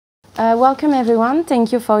Welcome everyone.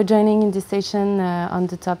 Thank you for joining in this session on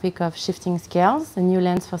the topic of shifting scales, a new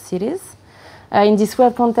lens for cities. In this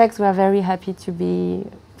world context, we are very happy to be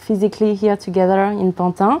physically here together in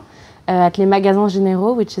Pantin at Les Magasins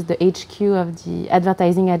Généraux, which is the HQ of the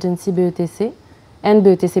advertising agency BETC and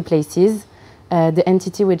BETC Places, the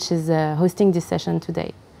entity which is hosting this session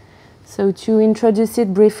today. So to introduce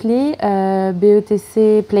it briefly,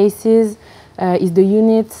 BETC Places is the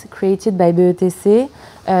unit created by BETC,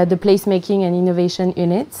 the placemaking and innovation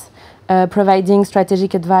unit, providing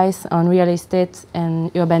strategic advice on real estate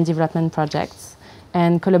and urban development projects,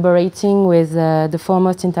 and collaborating with the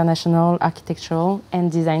foremost international architectural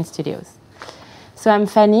and design studios. So I'm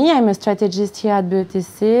Fanny, I'm a strategist here at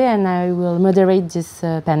BETC, and I will moderate this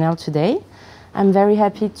panel today. I'm very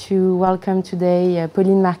happy to welcome today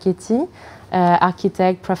Pauline Marchetti,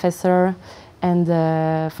 architect, professor, and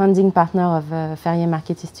founding partner of Ferrier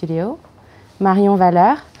Marchetti Studio. Marion,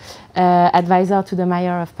 advisor to the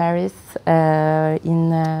Mayor of Paris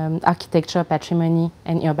in architecture, patrimony,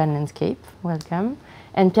 and urban landscape. Welcome.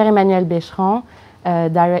 And Pierre-Emmanuel Becherand,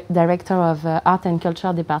 director of Art and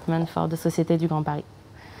Culture Department for the Société du Grand Paris.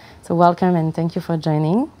 So welcome and thank you for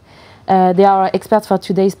joining. They are our experts for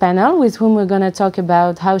today's panel, with whom we're going to talk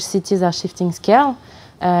about how cities are shifting scale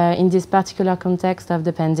in this particular context of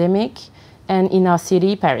the pandemic and in our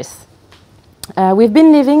city, Paris. We've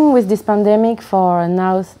been living with this pandemic for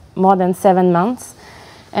now more than 7 months,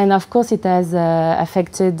 and of course it has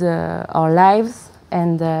affected our lives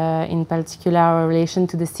and in particular our relation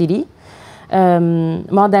to the city.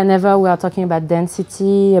 More than ever we are talking about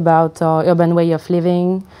density, about our urban way of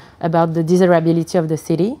living, about the desirability of the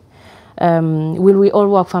city. Will we all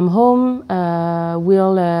work from home?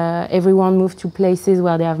 Will everyone move to places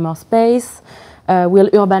where they have more space? Will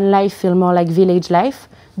urban life feel more like village life?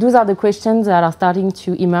 Those are the questions that are starting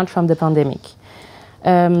to emerge from the pandemic.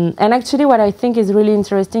 And actually what I think is really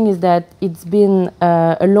interesting is that it's been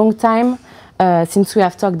a long time since we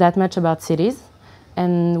have talked that much about cities.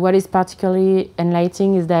 And what is particularly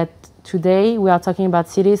enlightening is that today we are talking about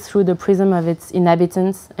cities through the prism of its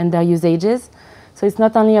inhabitants and their usages. So it's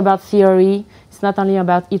not only about theory, it's not only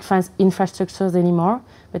about infrastructures anymore,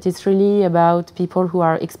 but it's really about people who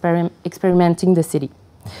are experimenting the city.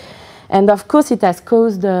 And of course it has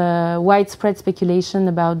caused widespread speculation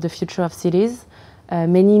about the future of cities.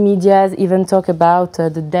 Many medias even talk about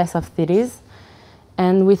the death of cities.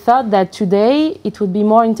 And we thought that today it would be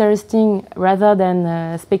more interesting, rather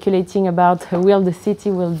than speculating about will the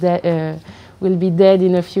city will be dead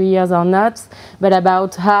in a few years or not, but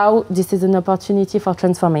about how this is an opportunity for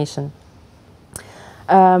transformation.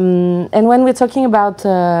 And when we're talking about,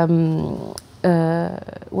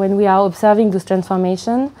 when we are observing this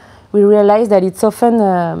transformation, we realize that it's often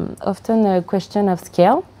a question of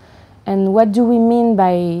scale. And what do we mean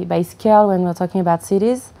by scale when we're talking about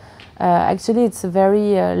cities? Actually, it's a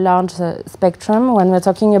very large spectrum. When we're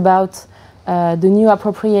talking about the new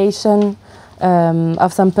appropriation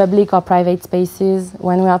of some public or private spaces,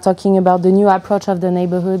 when we are talking about the new approach of the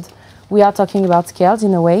neighborhood, we are talking about scales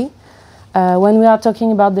in a way. When we are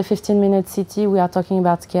talking about the 15-minute city, we are talking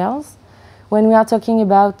about scales. When we are talking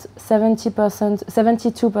about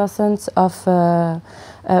 72% of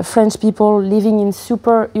French people living in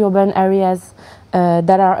super urban areas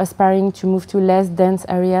that are aspiring to move to less dense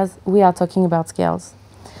areas, we are talking about scales.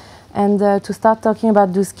 And to start talking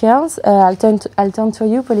about those scales, I'll turn to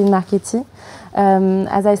you, Pauline Marchetti.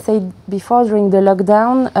 As I said before, during the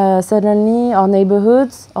lockdown, suddenly our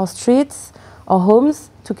neighborhoods, our streets, our homes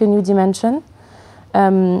took a new dimension.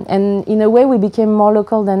 And in a way, we became more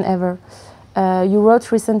local than ever. You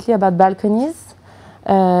wrote recently about balconies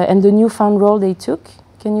and the newfound role they took.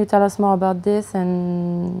 Can you tell us more about this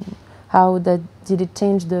and how did it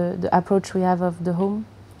change the approach we have of the home?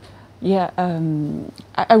 Yeah,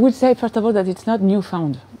 I would say first of all that it's not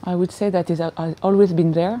newfound. I would say that it's always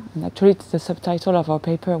been there. And actually it's the subtitle of our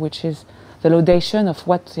paper, which is the laudation of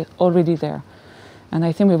what's already there. And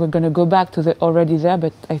I think we were going to go back to the already there,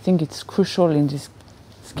 but I think it's crucial in this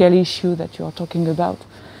scale issue that you are talking about.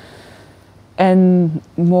 And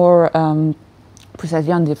more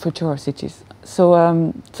precisely on the future of cities.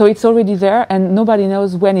 So it's already there, and nobody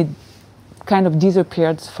knows when it kind of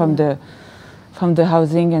disappeared from the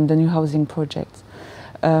housing and the new housing projects.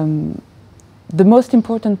 The most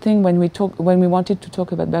important thing when we wanted to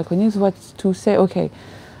talk about balconies was to say, okay,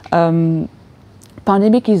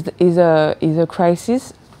 pandemic is a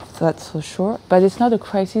crisis, that's for sure, but it's not a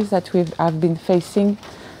crisis that have been facing,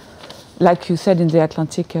 like you said in the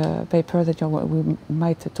Atlantic paper that we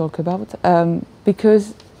might talk about,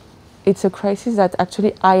 because it's a crisis that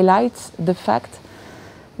actually highlights the fact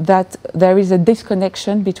that there is a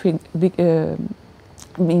disconnection between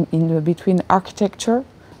between architecture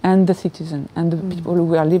and the citizen and the people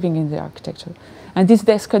who are living in the architecture. And this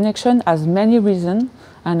disconnection has many reasons,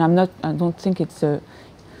 and I don't think it's a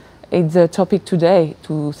topic today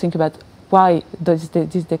to think about why does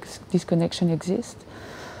this disconnection exist.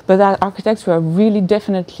 But as architects, we are really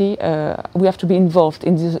definitely, we have to be involved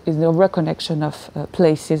in the reconnection of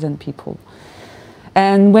places and people.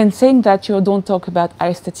 And when saying that, you don't talk about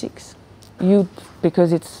aesthetics,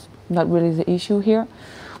 because it's not really the issue here.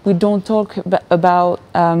 We don't talk about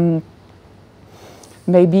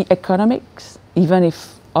maybe economics, even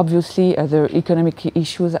if obviously the economic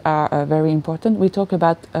issues are very important. We talk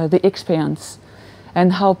about the experience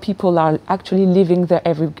and how people are actually living their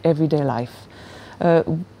everyday life.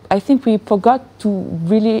 I think we forgot to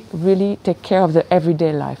really take care of the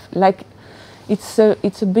everyday life. Like it's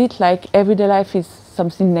a bit like everyday life is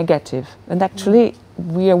something negative, and actually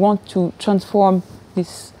we want to transform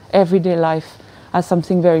this everyday life as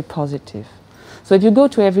something very positive. So if you go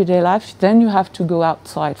to everyday life, then you have to go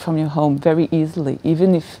outside from your home very easily,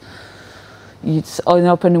 even if it's an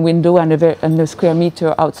open window and a square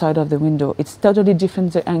meter outside of the window. It's totally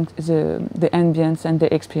different, the ambience and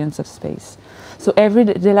the experience of space. So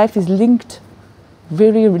everyday life is linked,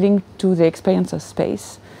 very linked to the experience of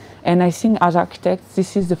space. And I think as architects,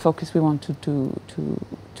 this is the focus we want to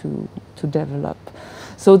develop.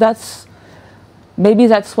 So maybe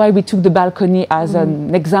that's why we took the balcony as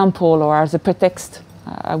an example or as a pretext,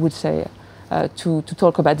 I would say, to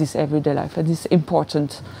talk about this everyday life. And it's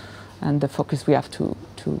important, and the focus we have to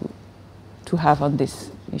have on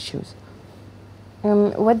these issues.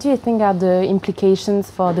 What do you think are the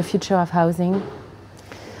implications for the future of housing?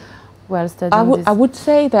 Well, I would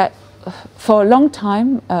say that for a long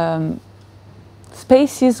time,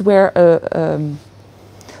 spaces were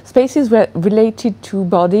related to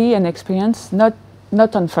body and experience, not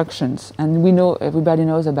on functions. And we know, everybody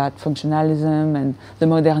knows about functionalism and the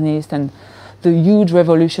modernist and the huge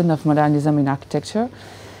revolution of modernism in architecture.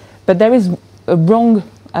 But there is a wrong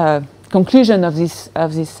conclusion of this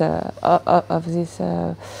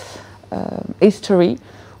history,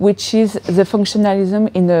 which is the functionalism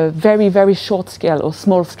in a very, very short scale or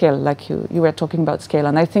small scale, like you were talking about scale.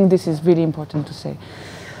 And I think this is really important to say.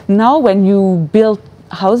 Now, when you build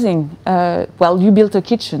housing, well, you built a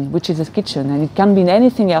kitchen, which is a kitchen, and it can be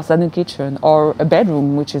anything else than a kitchen, or a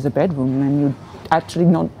bedroom, which is a bedroom, and you actually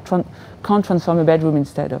can't transform a bedroom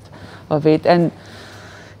instead of it. And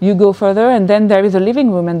you go further, and then there is a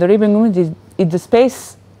living room, and the living room is the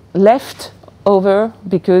space left over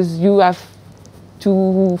because you have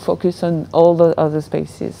to focus on all the other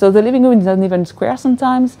spaces. So the living room is not even square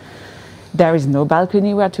sometimes. There is no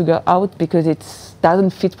balcony where to go out because it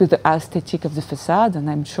doesn't fit with the aesthetic of the facade, and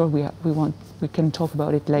I'm sure we can talk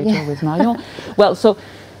about it later with Marion. Well, so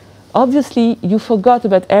obviously you forgot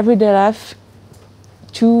about everyday life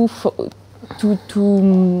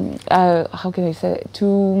how can I say,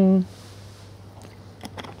 to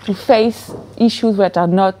face issues that are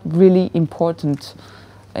not really important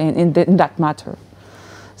in that matter.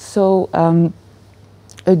 So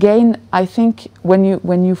again, I think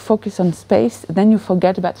when you focus on space, then you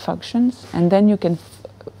forget about functions, and then you can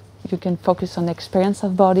focus on experience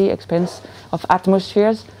of body, experience of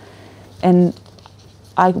atmospheres, and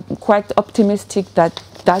I'm quite optimistic that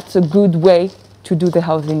that's a good way to do the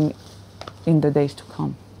housing in the days to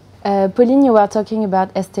come. Pauline, you were talking about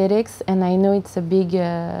aesthetics, and I know it's a big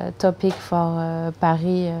topic for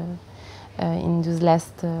Paris in those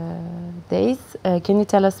last days. Can you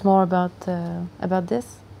tell us more about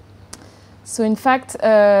this? So in fact,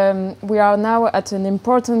 we are now at an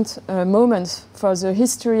important moment for the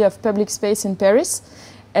history of public space in Paris,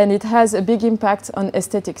 and it has a big impact on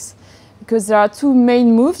aesthetics, because there are two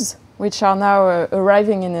main moves which are now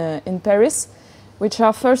arriving in Paris, which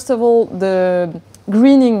are first of all the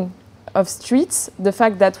greening of streets, the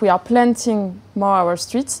fact that we are planting more our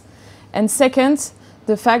streets, and second,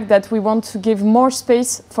 the fact that we want to give more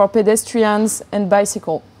space for pedestrians and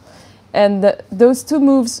bicycle. And those two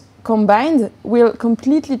moves combined will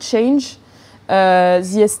completely change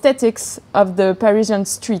the aesthetics of the Parisian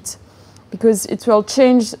street, because it will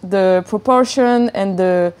change the proportion and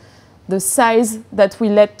the size that we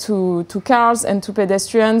let to cars and to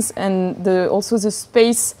pedestrians, and also the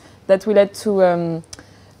space that we let to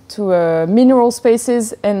mineral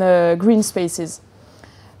spaces and green spaces.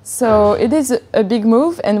 So it is a big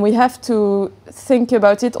move, and we have to think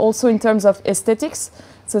about it also in terms of aesthetics,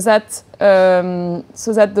 so that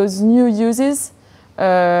those new uses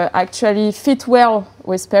actually fit well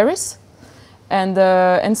with Paris.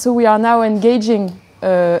 And so we are now engaging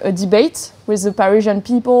a debate with the Parisian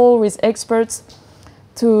people, with experts,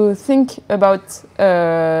 to think about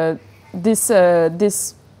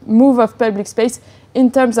this move of public space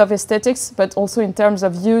in terms of aesthetics, but also in terms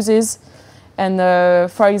of uses. And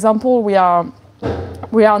for example, we are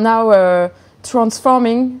now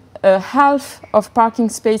transforming half of parking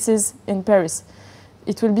spaces in Paris.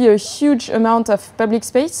 It will be a huge amount of public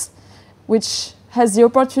space, which has the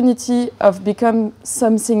opportunity of becoming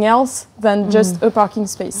something else than just a parking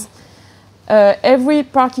space. Every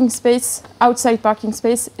parking space, outside parking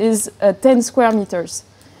space, is 10 square meters.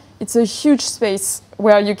 It's a huge space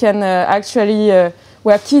where you can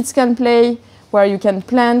where kids can play, where you can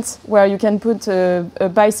plant, where you can put a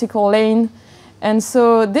bicycle lane. And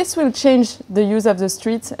so this will change the use of the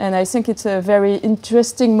street, and I think it's a very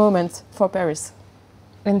interesting moment for Paris.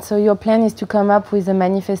 And so your plan is to come up with a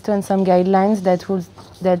manifesto and some guidelines that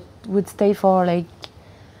would stay for like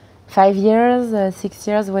 5 years, 6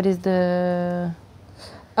 years. What is the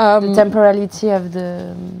temporality of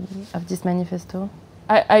this manifesto?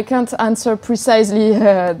 I can't answer precisely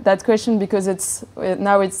that question because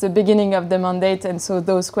now it's the beginning of the mandate, and so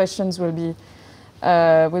those questions will be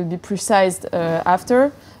precised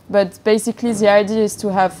after. But basically, the idea is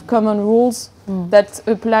to have common rules that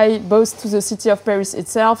apply both to the city of Paris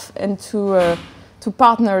itself and to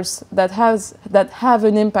partners that have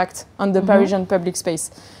an impact on the Parisian public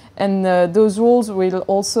space. And those rules will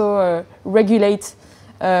also regulate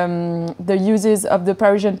the uses of the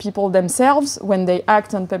Parisian people themselves when they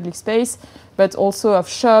act on public space, but also of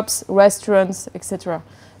shops, restaurants, etc.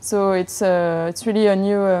 So it's really a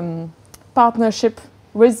new partnership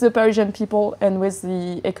with the Parisian people and with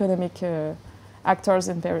the economic actors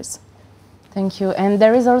in Paris. Thank you. And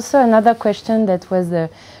there is also another question that was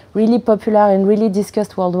really popular and really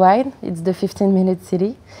discussed worldwide. It's the 15-minute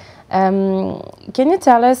city. Can you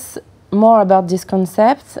tell us more about this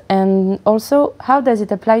concept, and also how does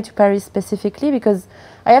it apply to Paris specifically? Because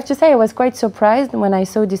I have to say I was quite surprised when I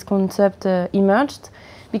saw this concept emerged,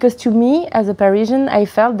 because to me as a Parisian I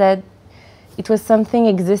felt that it was something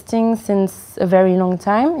existing since a very long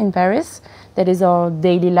time in Paris. That is our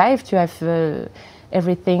daily life, to have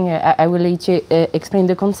everything. I will let you explain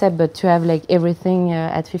the concept, but to have like everything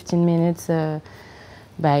at 15 minutes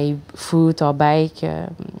by foot or bike,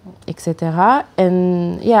 etc.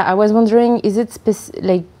 And yeah, I was wondering, is it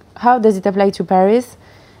like how does it apply to Paris,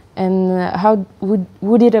 and how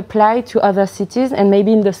would it apply to other cities and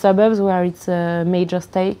maybe in the suburbs where it's a major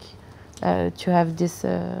stake to have this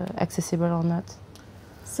accessible or not?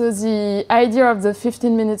 So the idea of the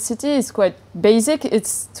 15-minute city is quite basic.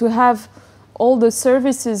 It's to have all the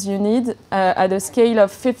services you need at a scale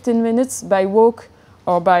of 15 minutes by walk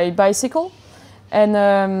or by bicycle. And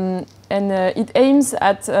it aims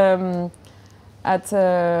at an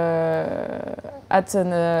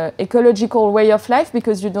ecological way of life,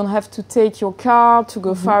 because you don't have to take your car to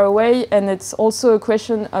go far away, and it's also a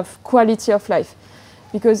question of quality of life,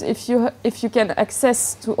 because if you can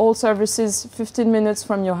access to all services 15 minutes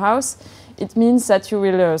from your house, it means that you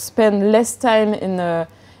will spend less time in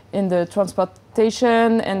the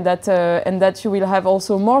transportation, and that you will have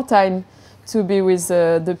also more time to be with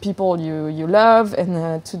the people you love,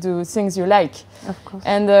 and to do things you like. Of course.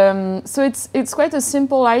 And so it's quite a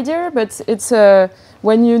simple idea, but it's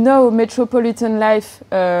when you know metropolitan life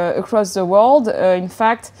across the world, in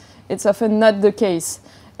fact, it's often not the case.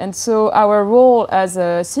 And so our role as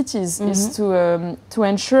cities is to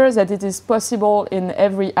ensure that it is possible in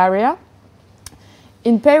every area.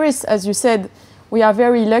 In Paris, as you said, we are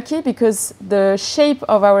very lucky because the shape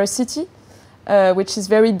of our city, which is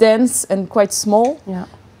very dense and quite small,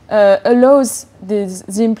 allows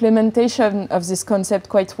the implementation of this concept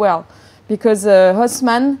quite well. Because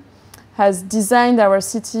Haussmann has designed our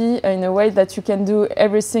city in a way that you can do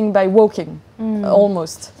everything by walking,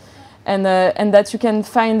 almost. And that you can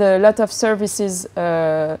find a lot of services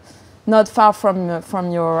not far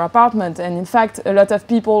from your apartment. And in fact, a lot of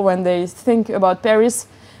people, when they think about Paris,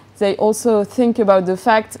 they also think about the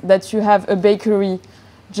fact that you have a bakery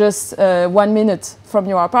just 1 minute from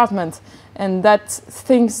your apartment, and that's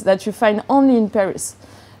things that you find only in Paris.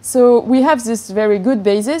 So we have this very good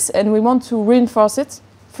basis, and we want to reinforce it.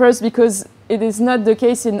 First, because it is not the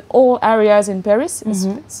case in all areas in Paris,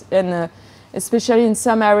 and especially in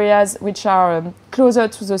some areas which are closer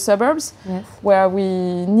to the suburbs, where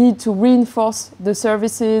we need to reinforce the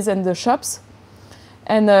services and the shops.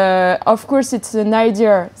 And of course, it's an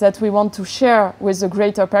idea that we want to share with the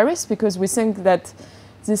greater Paris, because we think that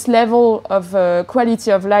this level of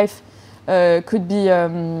quality of life could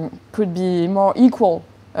be more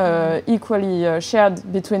equally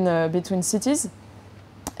shared between cities,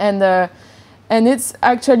 and And it's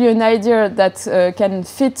actually an idea that can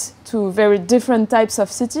fit to very different types of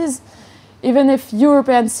cities. Even if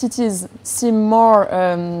European cities seem more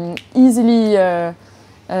easily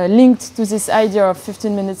linked to this idea of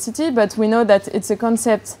 15-minute city, but we know that it's a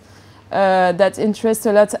concept that interests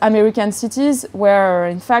a lot American cities, where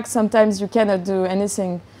in fact sometimes you cannot do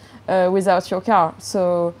anything without your car.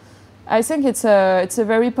 So I think it's a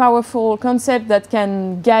very powerful concept that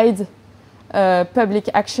can guide public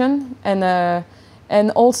action,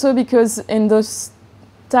 and also because in those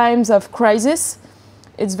times of crisis,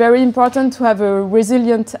 it's very important to have a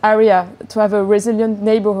resilient area, to have a resilient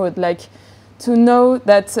neighborhood, like to know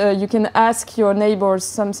that you can ask your neighbors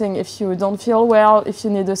something if you don't feel well, if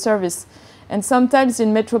you need a service. And sometimes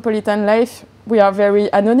in metropolitan life, we are very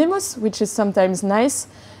anonymous, which is sometimes nice,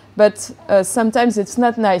 but sometimes it's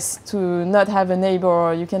not nice to not have a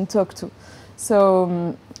neighbor you can talk to.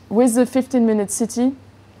 So with the 15-minute city,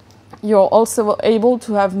 you're also able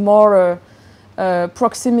to have more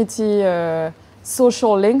proximity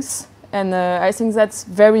social links, and I think that's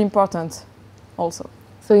very important also.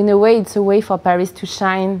 So in a way, it's a way for Paris to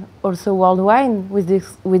shine also worldwide with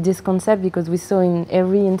this concept, because we saw in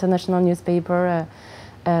every international newspaper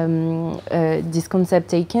this concept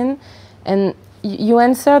taken. And you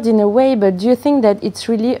answered in a way, but do you think that it's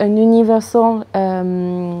really an universal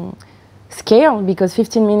scale? Because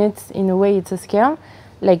 15 minutes, in a way, it's a scale,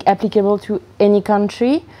 like applicable to any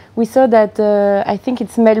country. We saw that, I think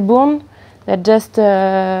it's Melbourne, that just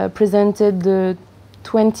presented the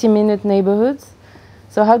 20-minute neighborhoods.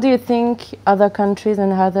 So how do you think other countries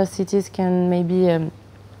and other cities can maybe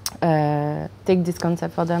take this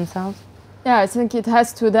concept for themselves? Yeah, I think it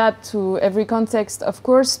has to adapt to every context, of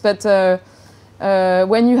course, but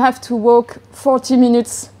when you have to walk 40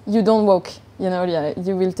 minutes, you don't walk, you know,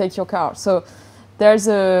 you will take your car. So there's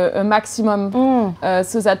a maximum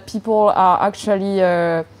so that people are actually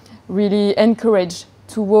really encouraged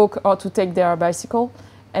to walk or to take their bicycle.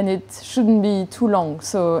 And it shouldn't be too long.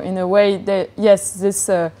 So in a way, yes, this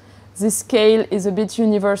scale is a bit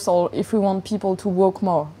universal if we want people to walk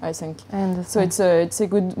more, I think. So it's a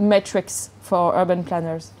good metrics for urban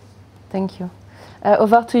planners. Thank you.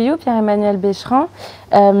 Over to you, Pierre-Emmanuel Becherand.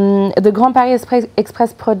 The Grand Paris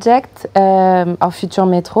Express project, our future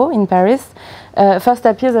metro in Paris, first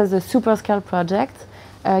appears as a super-scale project.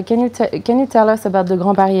 Can you tell us about the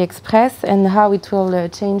Grand Paris Express and how it will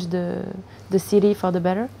change the city for the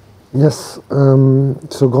better? Yes,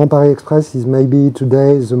 so Grand Paris Express is maybe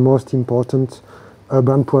today the most important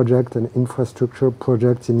urban project and infrastructure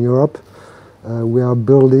project in Europe. We are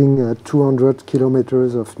building 200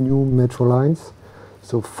 kilometers of new metro lines,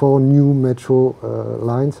 so 4 new metro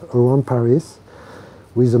lines around Paris,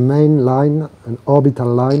 with a main line, an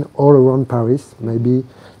orbital line all around Paris, maybe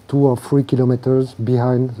 2 or 3 kilometers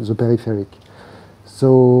behind the peripheric.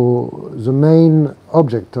 So the main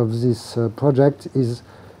object of this project is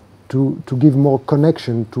to give more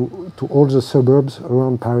connection to all the suburbs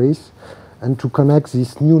around Paris, and to connect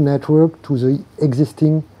this new network to the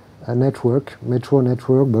existing network, metro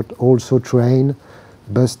network, but also train,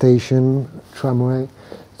 bus station, tramway.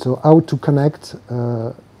 So how to connect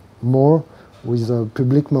more with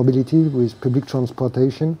public mobility, with public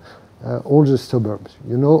transportation, all the suburbs.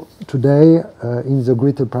 You know, today in the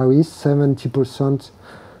Greater Paris, 70%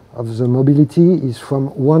 of the mobility is from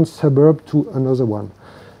one suburb to another one.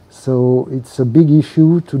 So it's a big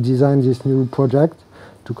issue to design this new project,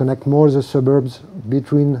 to connect more the suburbs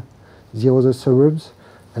between the other suburbs,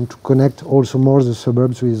 and to connect also more the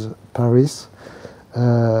suburbs with Paris.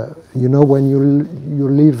 You know, when you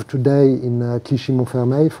live today in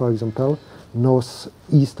Clichy-Montfermeil, for example,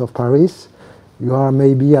 northeast of Paris, you are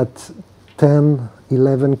maybe at 10,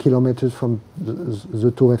 11 kilometers from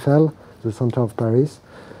the Tour Eiffel, the center of Paris.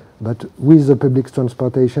 But with the public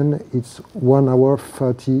transportation, it's 1 hour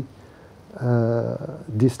 30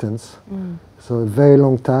 distance. So a very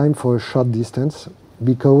long time for a short distance,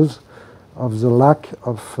 because of the lack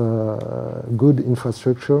of good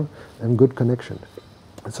infrastructure and good connection.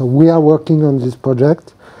 So we are working on this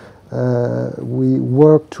project. We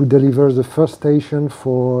work to deliver the first station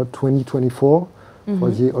for 2024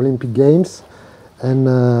 for the Olympic Games, and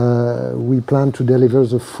we plan to deliver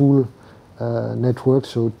the full network,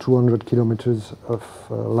 so 200 kilometers of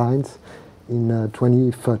lines in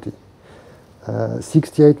 2030.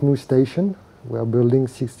 68 new stations. We are building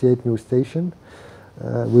 68 new stations.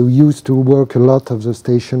 We used to work a lot of the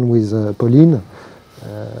station with Pauline,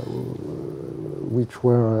 which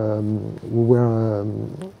were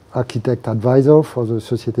architect advisor for the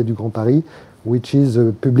Société du Grand Paris, which is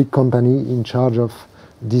a public company in charge of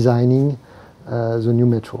designing the new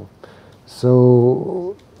metro.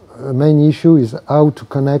 So a main issue is how to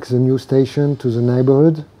connect the new station to the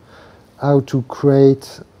neighborhood, how to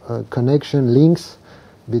create connection links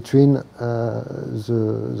between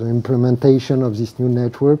the implementation of this new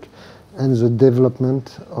network and the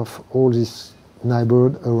development of all this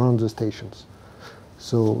neighborhood around the stations.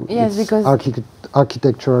 So yes, it's because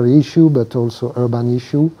architectural issue, but also urban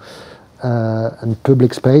issue, and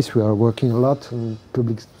public space. We are working a lot on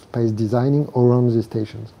public space designing around the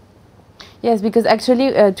stations. yes, because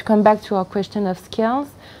actually, to come back to our question of scales,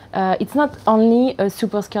 it's not only a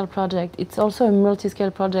super scale project, it's also a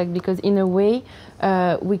multi-scale project, because in a way,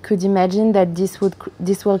 we could imagine that this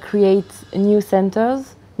will create new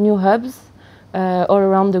centers, new hubs, all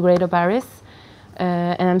around the Greater Paris.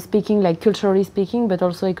 And I'm speaking like culturally speaking, but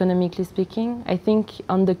also economically speaking. I think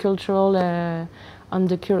on the cultural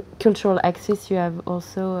axis, you have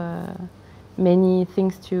also many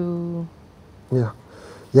things to. Yeah,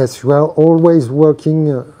 yes, we are always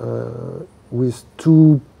working with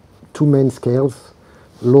two main scales,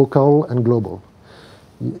 local and global.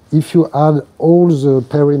 If you add all the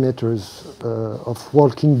perimeters of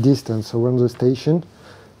walking distance around the station,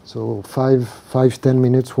 so 5-10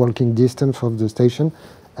 minutes walking distance of the station,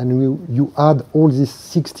 and you add all these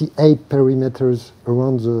 68 perimeters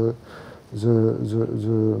around the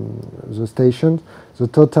station, the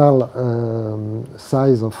total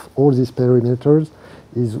size of all these perimeters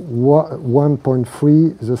is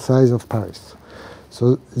 1.3 the size of Paris.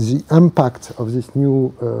 So the impact of this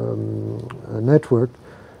new network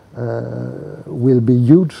will be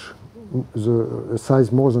huge, the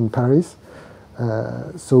size more than Paris.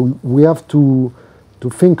 So we have to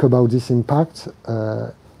think about this impact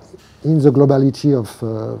in the globality of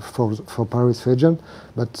for Paris region,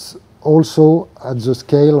 but also at the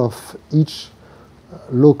scale of each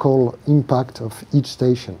local impact of each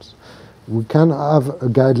station. We can have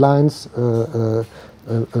guidelines,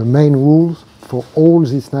 main rules for all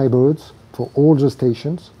these neighborhoods, for all the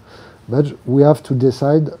stations, but we have to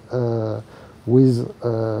decide with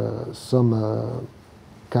some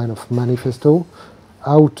kind of manifesto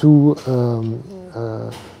how to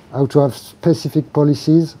have specific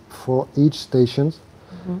policies for each station,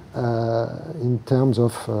 in terms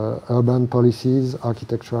of urban policies,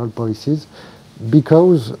 architectural policies,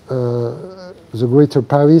 because the Greater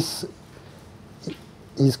Paris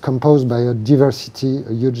is composed by a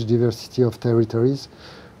huge diversity of territories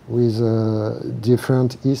with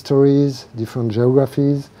different histories, different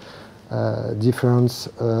geographies, difference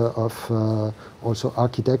of also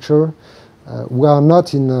architecture. We are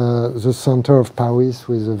not in the center of Paris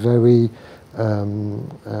with a very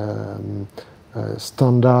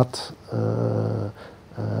standard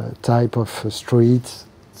type of streets,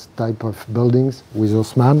 type of buildings with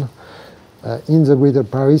Haussmann. In the Greater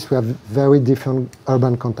Paris, we have very different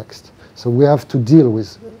urban context. So we have to deal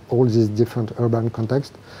with all these different urban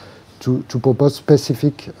contexts to propose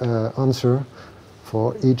specific answer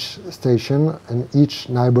for each station and each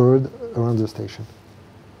neighborhood around the station.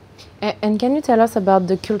 And can you tell us about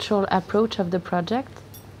the cultural approach of the project?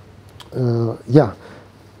 Yeah,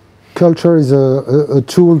 culture is a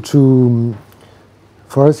tool to,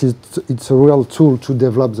 for us, it's a real tool to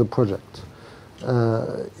develop the project.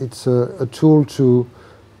 It's a tool to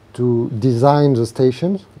design the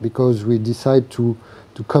stations, because we decide to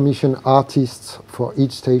commission artists for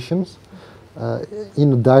each station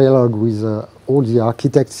in a dialogue with all the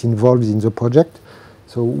architects involved in the project.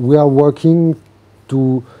 So we are working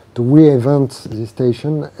to reinvent the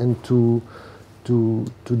station and to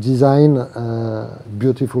design a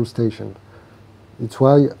beautiful station. It's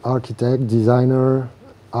why architect, designer,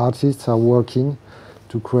 artists are working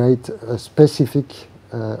to create a specific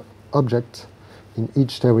object in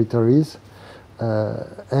each territories,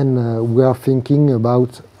 and we are thinking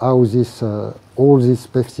about how this all these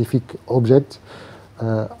specific objects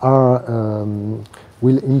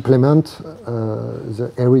will implement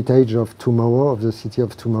the heritage of tomorrow, of the city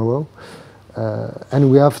of tomorrow, and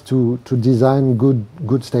we have to design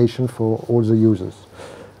good station for all the users.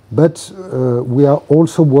 But we are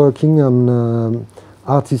also working on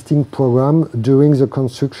artistic program during the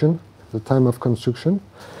construction, the time of construction,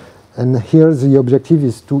 and here the objective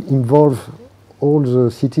is to involve all the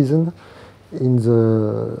citizens in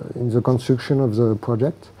the construction of the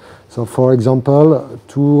project. So, for example,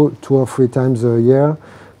 two or three times a year,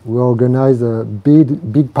 we organize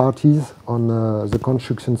big parties on the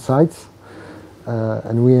construction sites,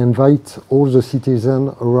 and we invite all the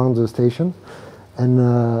citizens around the station. And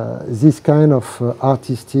this kind of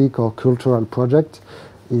artistic or cultural project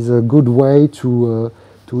is a good way to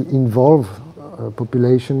involve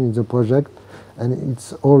population in the project, and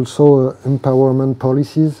it's also empowerment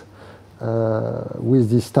policies with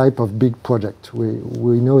this type of big project.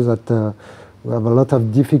 We know that we have a lot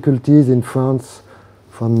of difficulties in France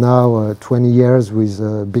for now 20 years with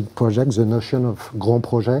big projects, the notion of grand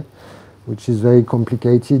projet, which is very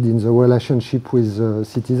complicated in the relationship with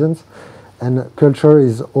citizens. And culture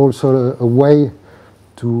is also a way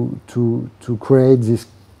to create this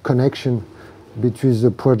connection between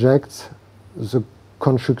the projects, the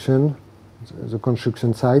construction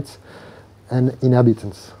sites, and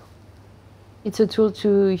inhabitants. It's a tool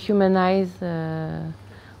to humanize.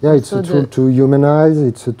 Yeah, it's a tool to humanize.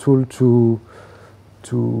 It's a tool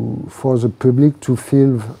for the public to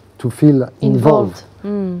feel involved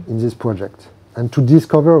in this project and to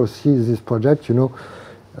discover or see this project. You know,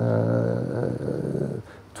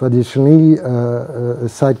 traditionally, a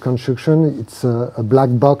site construction, it's a black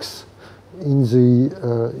box in the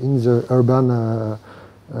urban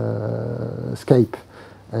scape,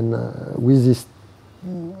 and with this,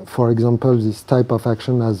 for example, this type of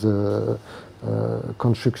action as a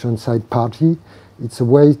construction site party, it's a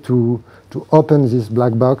way to open this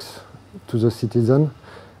black box to the citizen,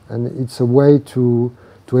 and it's a way to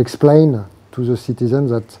explain to the citizen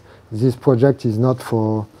that this project is not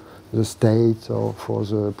for the state or for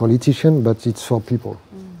the politician, but it's for people.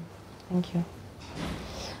 Thank you.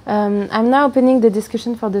 I'm now opening the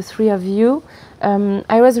discussion for the three of you.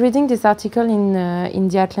 I was reading this article in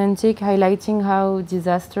The Atlantic highlighting how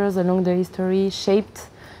disasters along the history shaped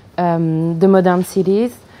the modern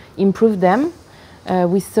cities, improved them.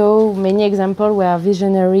 We saw many examples where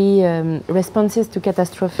visionary responses to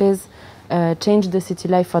catastrophes changed the city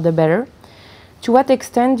life for the better. To what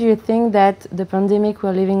extent do you think that the pandemic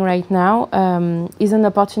we're living right now is an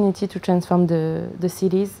opportunity to transform the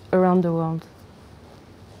cities around the world?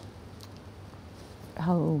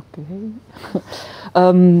 Okay.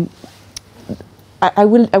 I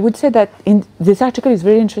would say that this article is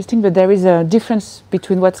very interesting, but there is a difference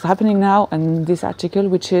between what's happening now and this article,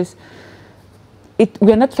 which is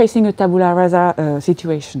we are not facing a tabula rasa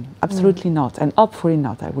situation. Absolutely not, and hopefully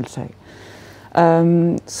not, I would say.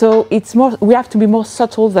 So it's more. We have to be more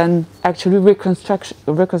subtle than actually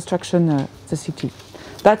reconstruction the city.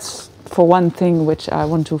 That's for one thing which I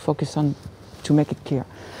want to focus on to make it clear.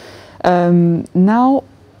 Now,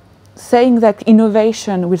 saying that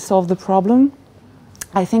innovation will solve the problem,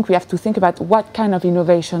 I think we have to think about what kind of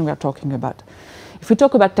innovation we are talking about. If we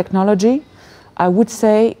talk about technology, I would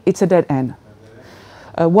say it's a dead end.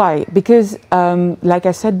 Why? Because, like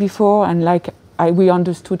I said before, and like we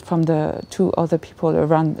understood from the two other people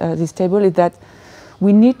around this table, is that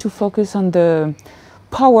we need to focus on the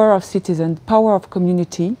power of citizens, power of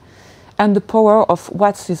community, and the power of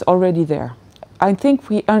what is already there. I think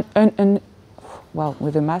we, well,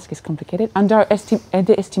 with the mask it's complicated,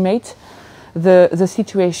 underestimate the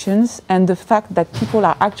situations and the fact that people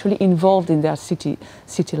are actually involved in their city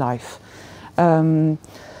life.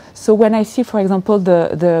 So when I see, for example,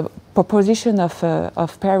 the proposition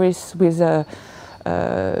of Paris with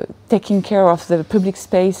taking care of the public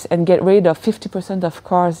space and get rid of 50% of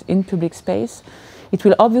cars in public space, it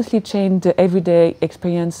will obviously change the everyday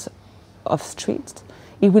experience of streets.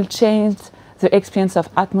 It will change the experience of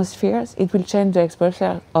atmospheres. It will change the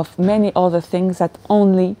experience of many other things that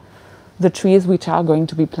only the trees which are going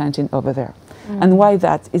to be planted over there. And why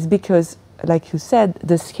that is because, like you said,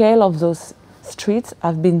 the scale of those streets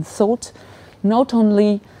have been thought not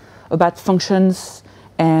only about functions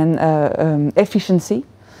and efficiency,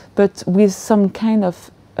 but with some kind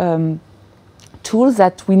of tools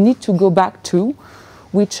that we need to go back to,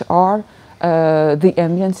 which are the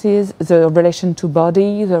ambiances, the relation to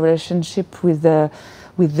body, the relationship with the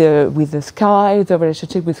sky, the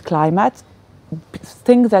relationship with climate,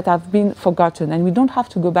 things that have been forgotten. And we don't have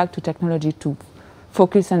to go back to technology to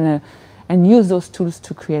focus and use those tools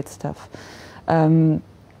to create stuff. And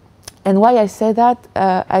why I say that?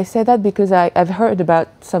 I say that because I've heard about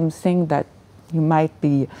something that you might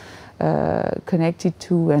be connected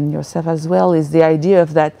to, and yourself as well, is the idea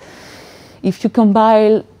of that if you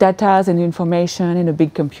compile data and information in a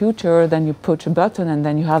big computer, then you push a button and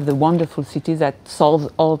then you have the wonderful city that solves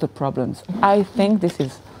all the problems. I think this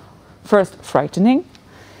is first frightening,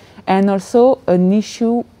 and also an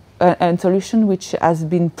issue and solution which has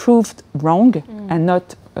been proved wrong and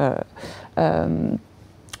not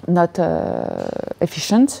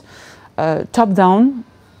efficient. Top down,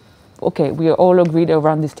 okay, we are all agreed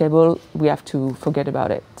around this table, we have to forget about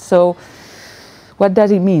it. So what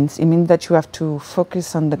does it mean? It means that you have to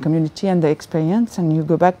focus on the community and the experience, and you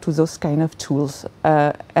go back to those kind of tools.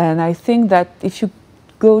 And I think that if you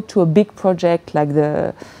go to a big project like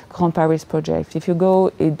the Grand Paris project, if you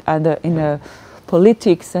go in a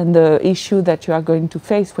politics and the issue that you are going to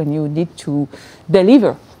face when you need to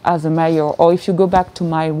deliver as a mayor, or if you go back to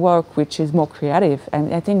my work, which is more creative.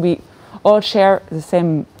 And I think we all share the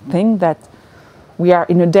same thing, that we are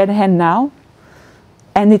in a dead end now,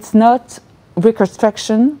 and it's not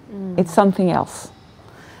reconstruction, it's something else.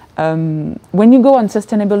 When you go on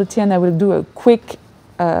sustainability, and I will do a quick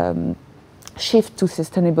shift to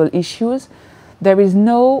sustainable issues, there is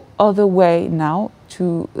no other way now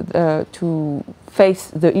to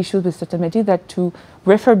face the issues with sustainability than to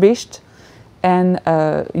refurbish and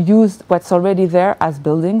use what's already there as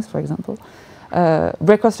buildings, for example.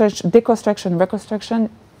 Reconstruction,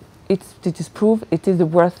 it is proved it is the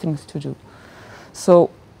worst things to do. So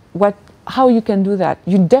how you can do that?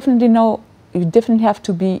 You definitely have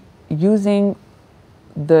to be using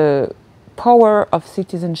the power of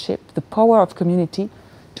citizenship, the power of community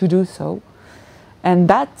to do so. And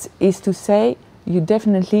that is to say, you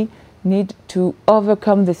definitely need to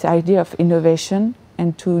overcome this idea of innovation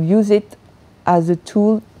and to use it as a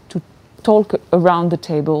tool to talk around the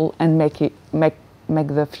table and make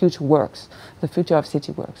the future works, the future of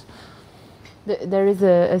city works. There is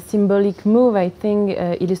a symbolic move, I think,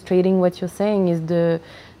 illustrating what you're saying, is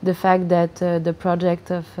the fact that the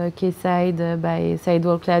project of Quayside by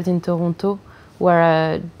Sidewalk Labs in Toronto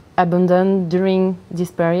were abandoned during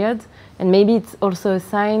this period. And maybe it's also a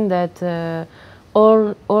sign that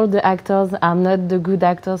all the actors are not the good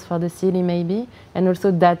actors for the city, maybe, and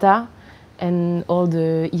also data and all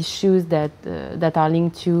the issues that are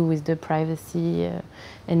linked to with the privacy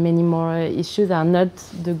and many more issues are not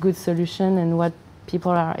the good solution and what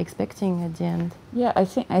people are expecting at the end. Yeah,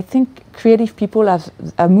 I think creative people have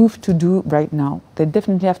a move to do right now. They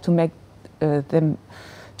definitely have to make them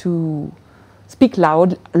to speak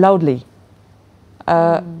loudly.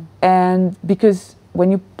 And because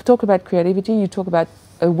when you talk about creativity, you talk about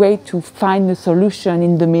a way to find a solution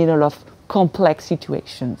in the middle of complex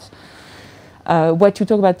situations. What you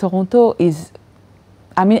talk about Toronto is,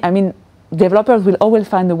 I mean, developers will always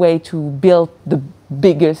find a way to build the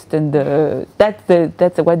biggest, and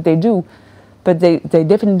that's what they do. But they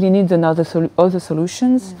definitely need other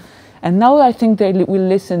solutions. And now I think they will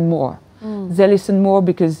listen more. They listen more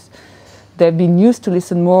because they've been used to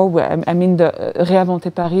listen more. I mean, the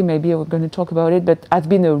Reunited Paris, maybe we're going to talk about it, but has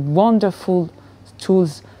been a wonderful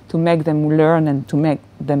tools to make them learn and to make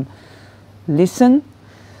them listen.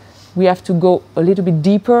 We have to go a little bit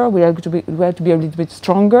deeper. We have to be a little bit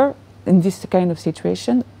stronger in this kind of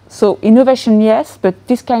situation. So innovation, yes, but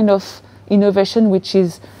this kind of innovation which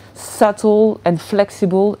is subtle and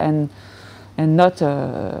flexible and not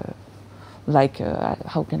like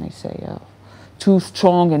how can I say, too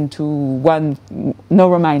strong and too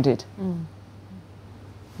narrow-minded.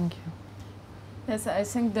 Thank you. Yes, I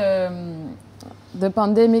think the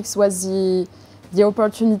pandemics was the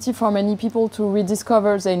opportunity for many people to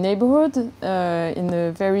rediscover their neighborhood in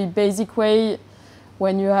a very basic way.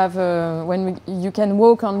 When you have you can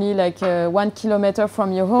walk only like 1 kilometer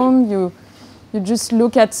from your home, you just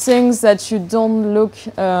look at things that you don't look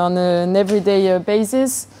on an everyday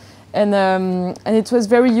basis. And it was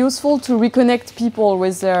very useful to reconnect people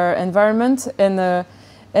with their environment and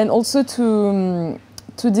also to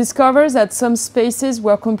discover that some spaces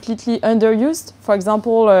were completely underused. For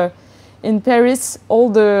example, in Paris, all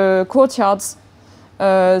the courtyards,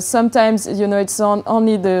 sometimes, you know, it's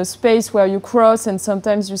only the space where you cross and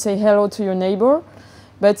sometimes you say hello to your neighbor,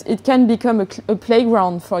 but it can become a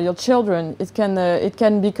playground for your children. It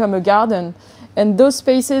can become a garden. And those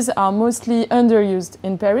spaces are mostly underused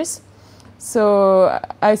in Paris. So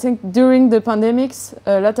I think during the pandemics,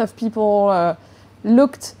 a lot of people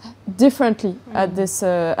looked differently at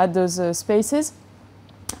those spaces.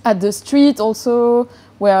 At the street also,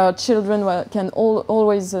 where children can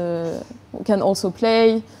also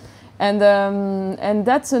play, and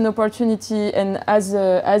that's an opportunity. And as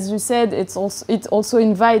you said, it also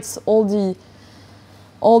invites all the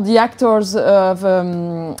actors of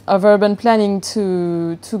urban planning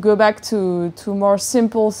to go back to more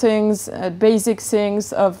simple things, basic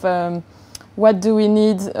things of what do we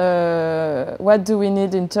need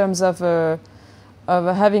in terms of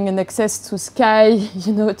having an access to sky,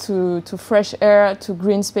 you know, to fresh air, to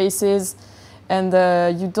green spaces, and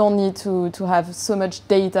you don't need to have so much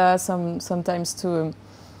data sometimes to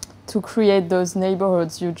create those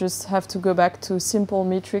neighborhoods. You just have to go back to simple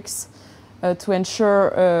metrics to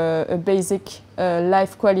ensure a basic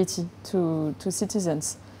life quality to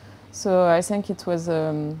citizens. So I think it was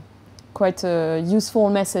quite a useful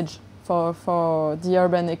message for the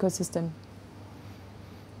urban ecosystem.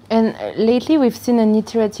 And lately we've seen an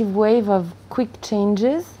iterative wave of quick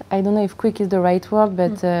changes. I don't know if quick is the right word,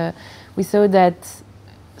 but we saw that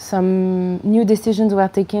some new decisions were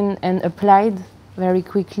taken and applied very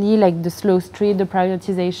quickly, like the slow street, the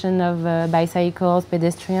prioritization of bicycles,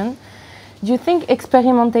 pedestrians. Do you think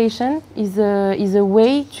experimentation is a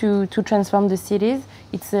way to transform the cities?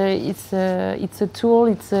 It's a tool.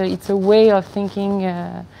 It's a way of thinking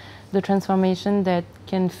the transformation that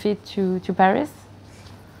can fit to Paris.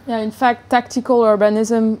 Yeah, in fact, tactical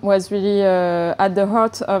urbanism was really at the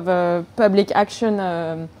heart of public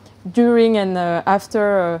action during and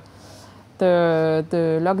after the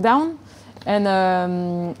lockdown. And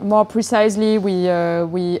more precisely,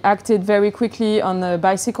 we acted very quickly on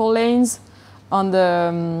bicycle lanes, on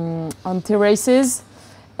terraces,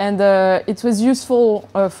 and it was useful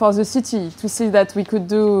for the city to see that we could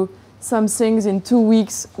do some things in 2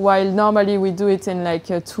 weeks, while normally we do it in like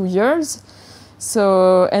 2 years.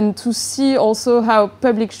 So, and to see also how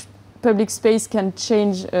public space can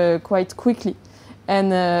change quite quickly,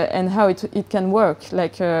 and how it can work.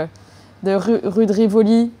 Like the Rue de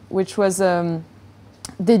Rivoli, which was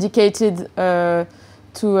dedicated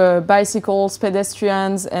to bicycles,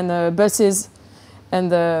 pedestrians, and buses, and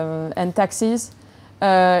taxis.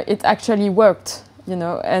 It actually worked, you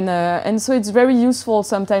know, and so it's very useful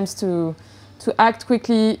sometimes to act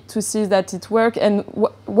quickly, to see that it works, and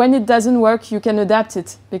when it doesn't work, you can adapt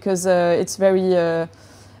it, because it's very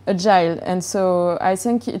agile. And so I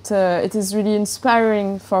think it is really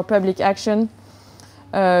inspiring for public action,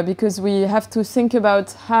 because we have to think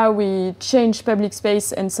about how we change public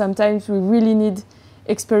space, and sometimes we really need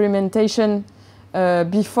experimentation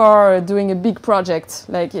before doing a big project.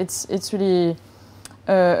 Like it's really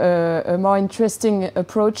a more interesting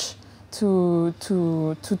approach to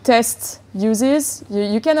test uses.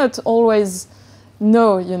 You cannot always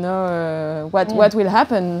know, you know, what will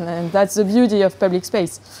happen, and that's the beauty of public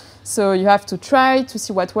space. So you have to try to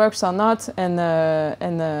see what works or not, and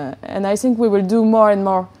I think we will do more and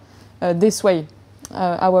more this way,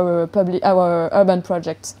 our urban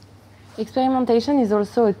projects. Experimentation is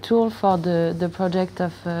also a tool for the project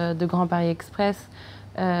of the Grand Paris Express,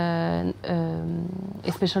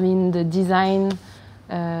 especially in the design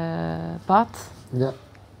part. Yeah,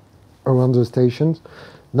 around the stations.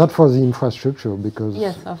 Not for the infrastructure, because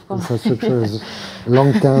yes, of course. Infrastructure is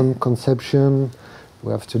long-term conception.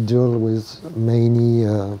 We have to deal with many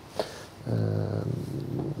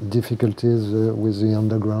difficulties with the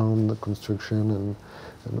underground construction and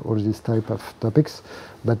all these type of topics.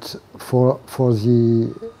 But for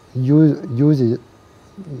the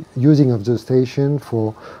using of the station,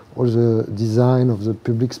 for all the design of the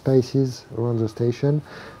public spaces around the station,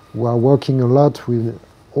 we are working a lot with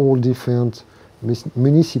all different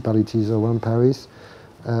municipalities around Paris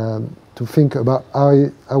to think about how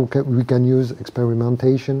we can use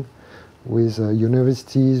experimentation with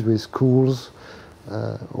universities, with schools,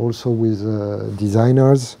 also with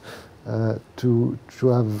designers, to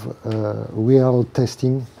have real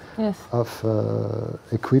testing yes. of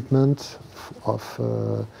equipment, of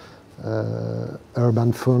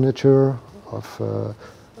urban furniture, of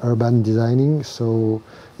urban designing. So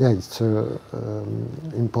yeah, it's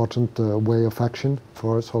an important way of action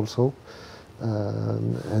for us also.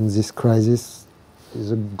 And this crisis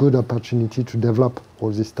is a good opportunity to develop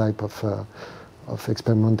all this type of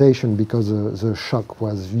experimentation, because the shock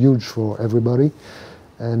was huge for everybody.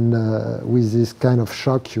 And with this kind of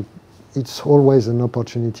shock, it's always an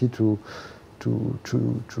opportunity to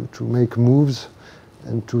make moves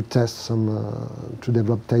and to test some, to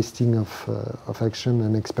develop testing of action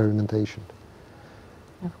and experimentation.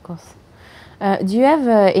 Of course. Do you have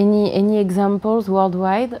any examples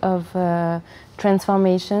worldwide of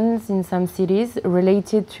transformations in some cities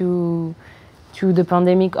related to the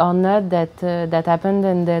pandemic or not that happened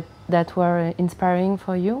and that were inspiring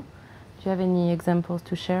for you? Do you have any examples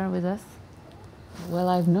to share with us? Well,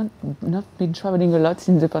 I've not been traveling a lot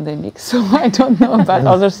since the pandemic, so I don't know about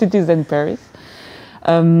other cities than Paris.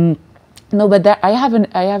 No, but I have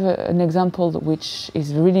an example which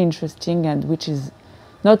is really interesting and which is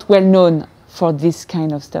not well known for this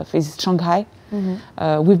kind of stuff. Is Shanghai.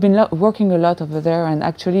 Mm-hmm. We've been working a lot over there, and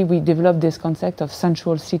actually we developed this concept of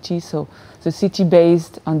central city, so the city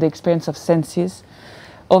based on the experience of senses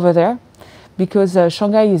over there, because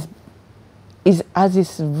Shanghai has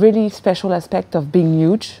this really special aspect of being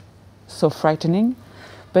huge, so frightening,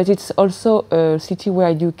 but it's also a city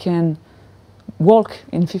where you can walk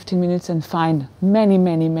in 15 minutes and find many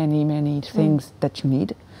things that you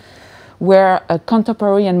need, where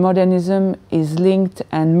contemporary and modernism is linked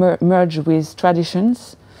and merged with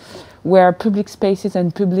traditions, where public spaces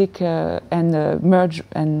and merge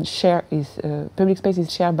and share is public space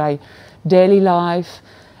is shared by daily life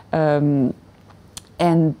and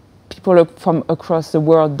people from across the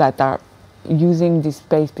world that are using this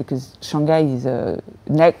space, because Shanghai is a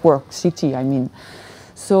network city. I mean,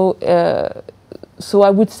 so I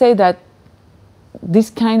would say that this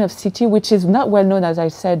kind of city, which is not well known, as I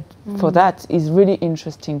said, for that, is really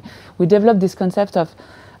interesting. We developed this concept of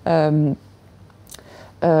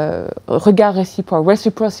regard réciproque,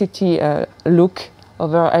 reciprocity look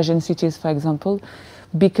over Asian cities, for example,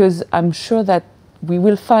 because I'm sure that we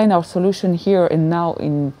will find our solution here and now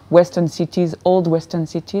in Western cities, old Western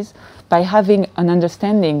cities, by having an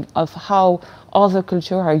understanding of how other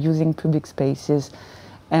cultures are using public spaces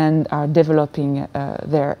and are developing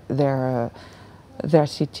their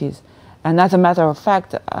cities. And as a matter of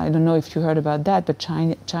fact, I don't know if you heard about that, but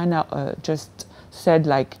China just said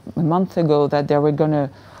like a month ago that they were going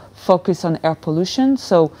to focus on air pollution.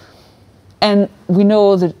 So, and we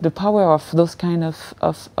know the power of those kind of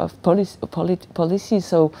policies.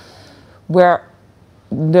 So, where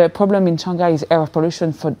the problem in Shanghai is air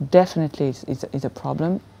pollution, for definitely is a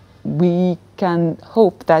problem. We can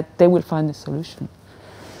hope that they will find a solution.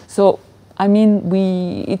 So, I mean,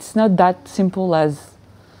 it's not that simple as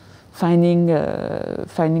finding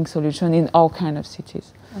solution in all kind of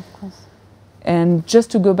cities. Of course. And just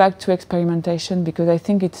to go back to experimentation, because I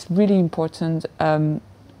think it's really important,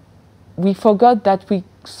 we forgot that we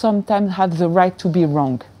sometimes have the right to be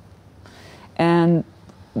wrong. And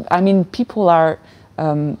I mean, people are,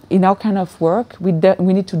 in our kind of work, we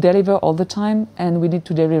need to deliver all the time, and we need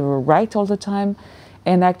to deliver right all the time.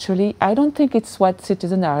 And actually, I don't think it's what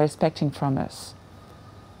citizens are expecting from us.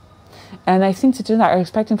 And I think citizens are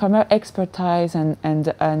expecting from us expertise and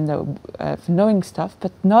knowing stuff,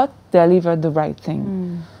 but not deliver the right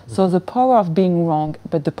thing. So the power of being wrong,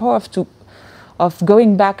 but the power of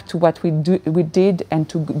going back to what we did and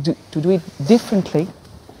to do it differently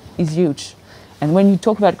is huge. And when you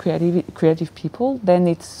talk about creative people, then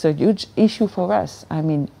it's a huge issue for us. I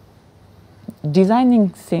mean, designing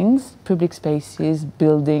things, public spaces,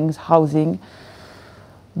 buildings, housing,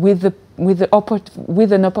 with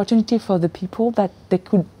an opportunity for the people that they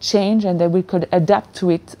could change and that we could adapt to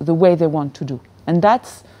it the way they want to do. And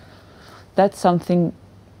that's something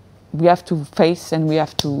we have to face and we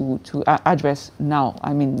have to address now.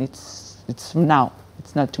 I mean, it's now,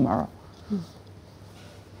 it's not tomorrow.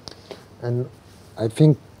 And I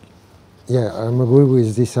think, yeah, I'm agree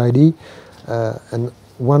with this idea. And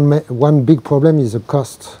one big problem is the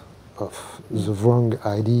cost of the wrong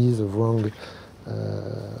ideas, the wrong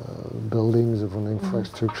buildings, the wrong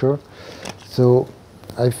infrastructure. So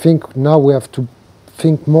I think now we have to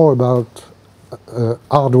think more about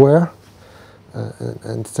hardware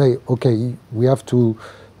and say, okay, we have to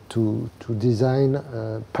design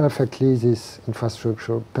perfectly this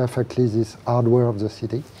infrastructure, perfectly this hardware of the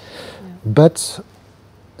city. Yeah. But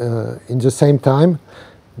in the same time,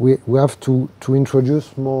 we have to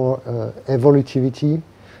introduce more evolutivity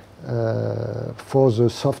for the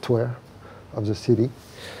software of the city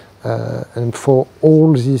and for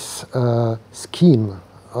all this scheme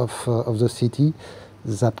of the city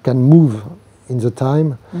that can move in the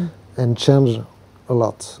time and change a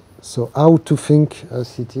lot. So how to think a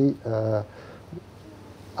city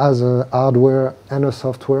as a hardware and a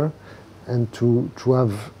software, and to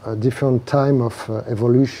have a different time of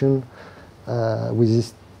evolution with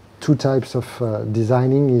these two types of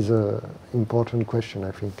designing is an important question,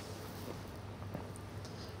 I think.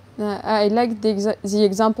 I like the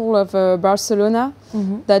example of Barcelona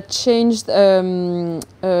that changed the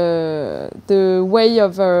way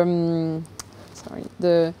of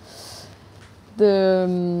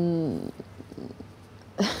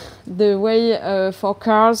the way for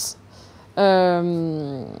cars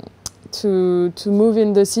to move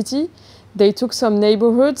in the city. They took some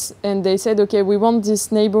neighborhoods and they said, okay, we want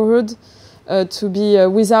this neighborhood to be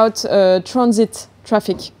without transit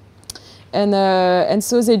traffic. And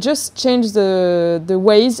so they just changed the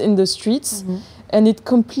ways in the streets, and it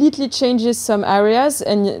completely changes some areas,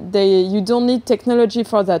 and you don't need technology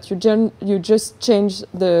for that. You just change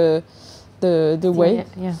the way.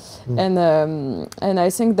 Yeah. And I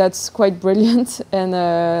think that's quite brilliant.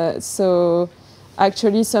 And so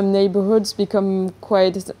actually some neighborhoods become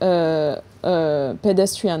quite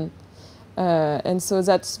pedestrian, and so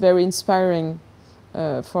that's very inspiring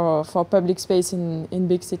for public space in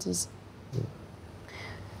big cities.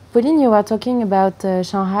 Pauline, you were talking about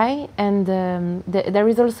Shanghai, and there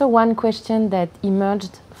is also one question that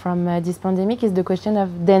emerged from this pandemic, is the question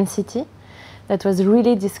of density, that was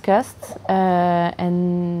really discussed,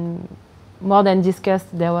 and more than discussed.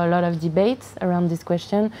 There were a lot of debates around this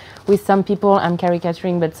question, with some people, I'm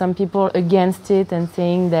caricaturing, but some people against it and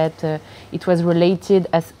saying that it was related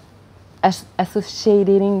as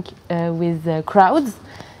associating with crowds,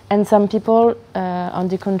 and some people, on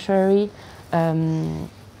the contrary,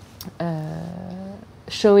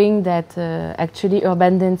 showing that actually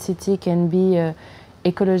urban density can be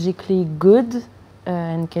ecologically good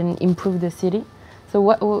and can improve the city.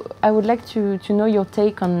 So I would like to know your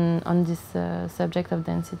take on this subject of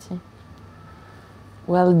density.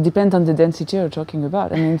 Well, it depends on the density you're talking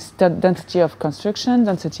about. I mean, it's the density of construction,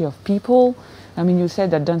 density of people. I mean, you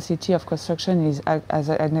said that density of construction has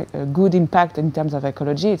a good impact in terms of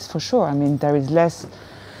ecology. It's for sure. I mean, there is less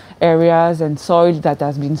areas and soil that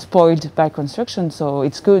has been spoiled by construction, so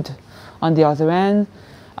it's good. On the other hand,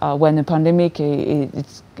 when a pandemic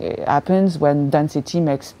happens, when density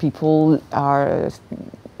makes people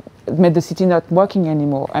made the city not working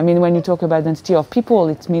anymore. I mean, when you talk about density of people,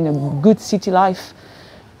 it means a good city life,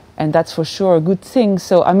 and that's for sure a good thing.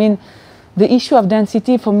 So, I mean, the issue of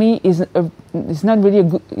density for me is not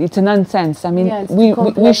really it's a nonsense. I mean, yeah,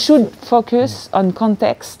 we should focus on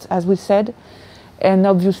context, as we said, and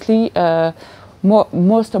obviously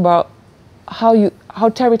most about how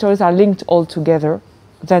territories are linked all together,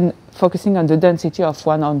 than focusing on the density of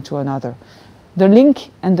one onto another. The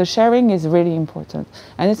link and the sharing is really important.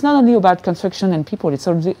 And it's not only about construction and people, it's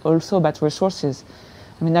also about resources.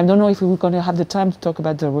 I mean, I don't know if we're going to have the time to talk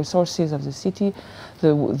about the resources of the city,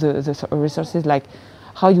 the resources like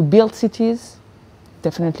how you build cities.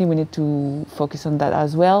 Definitely we need to focus on that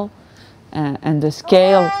as well. And the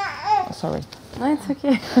scale, sorry. No, it's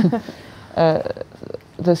okay.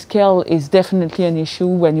 The scale is definitely an issue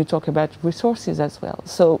when you talk about resources as well.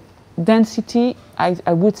 So density,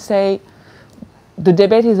 I would say the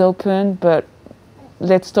debate is open, but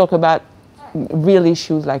let's talk about real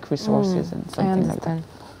issues like resources and something like that.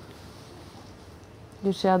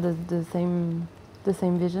 You share the same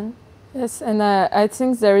vision? Yes, and I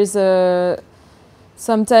think there is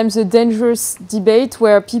sometimes a dangerous debate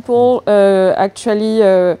where people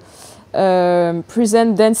actually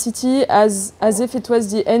present density as if it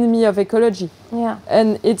was the enemy of ecology. Yeah.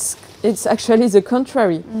 And it's actually the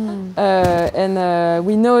contrary. And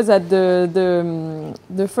we know that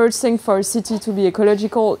the first thing for a city to be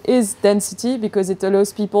ecological is density, because it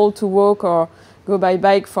allows people to walk or go by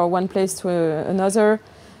bike from one place to another.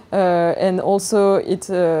 And also it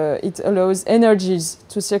allows energies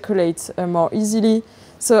to circulate more easily.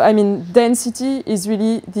 So, I mean, density is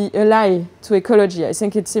really the ally to ecology. I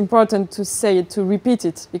think it's important to say it, to repeat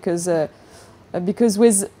it, because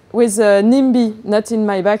with NIMBY, not in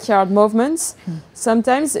my backyard movements,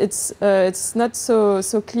 sometimes it's not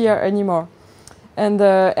so clear anymore. And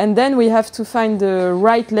then we have to find the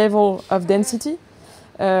right level of density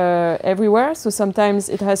everywhere. So sometimes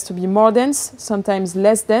it has to be more dense, sometimes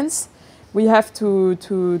less dense. We have to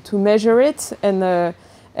measure it,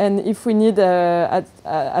 and if we need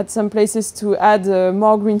at some places to add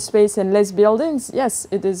more green space and less buildings, yes,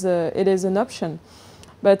 it is an option.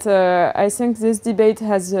 But I think this debate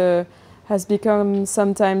has become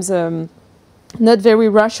sometimes not very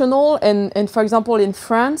rational. And for example, in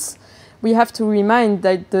France, we have to remind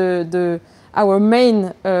that our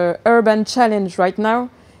main urban challenge right now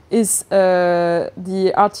is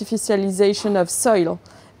the artificialization of soil.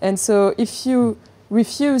 And so if you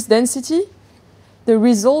refuse density, the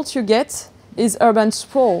result you get is urban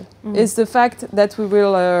sprawl. Is the fact that we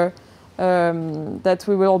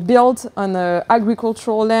will build on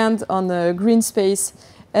agricultural land, on green space,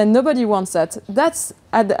 and nobody wants that. That's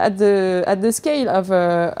at the scale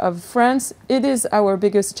of France. It is our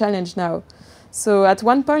biggest challenge now. So at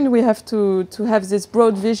one point we have to have this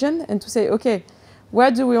broad vision and to say, okay,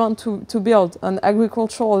 where do we want to build, on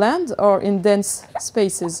agricultural land or in dense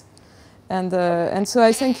spaces? And so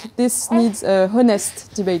I think this needs a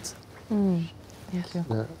honest debate. Thank you.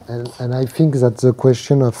 And I think that the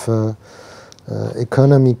question of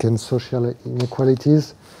economic and social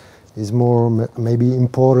inequalities is more maybe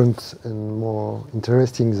important and more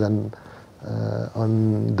interesting than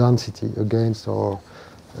on density, against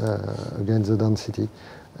the density.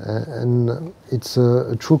 And it's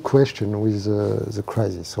a true question with the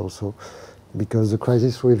crisis also, because the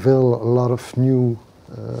crisis reveals a lot of new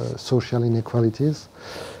social inequalities.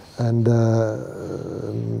 And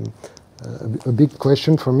a big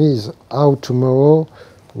question for me is how tomorrow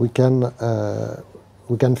we can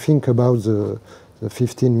think about the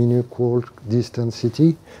 15-minute walk distance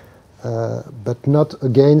city, but not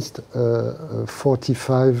against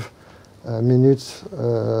 45 minutes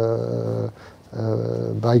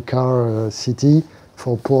by car city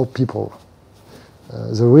for poor people.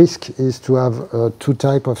 The risk is to have two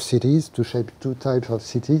types of cities, to shape two types of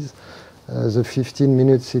cities. The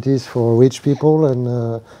 15-minute cities for rich people and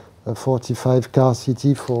a 45-car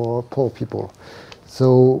city for poor people.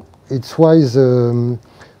 So it's why the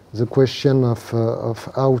question of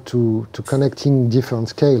how to connecting different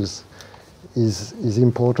scales is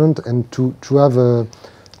important, and to have a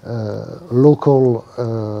local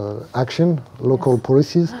action, local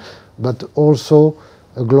policies, but also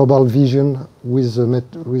a global vision with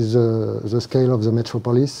the scale of the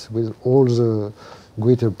metropolis, with all the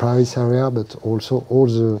Greater Paris area, but also all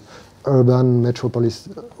the urban metropolis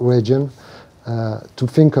region, to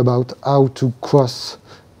think about how to cross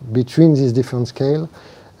between these different scales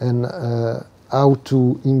and how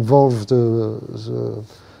to involve the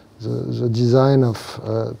design of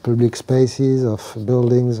public spaces, of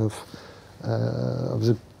buildings, of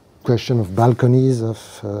the question of balconies,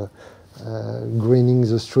 of greening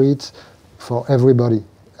the streets for everybody,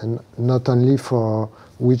 and not only for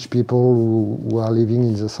rich people who are living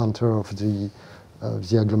in the center of the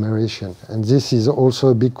agglomeration. And this is also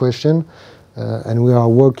a big question, and we are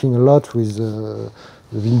working a lot with the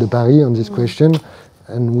Ville de Paris on this question,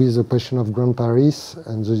 and with the question of Grand Paris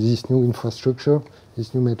and this new infrastructure,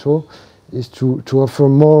 this new metro, is to offer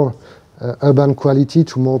more urban quality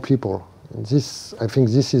to more people. And this, I think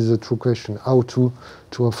this is the true question, how to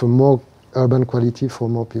offer more urban quality for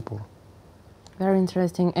more people. Very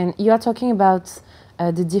interesting. And you are talking about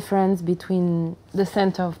the difference between the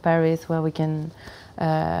center of Paris, where we can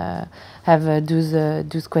have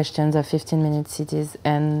those questions of 15-minute cities,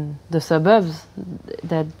 and the suburbs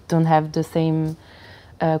that don't have the same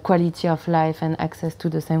quality of life and access to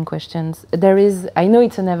the same questions. There is, I know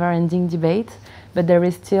it's a never-ending debate, but there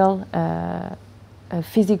is still a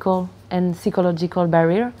physical and psychological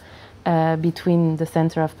barrier between the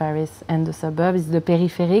center of Paris and the suburbs, the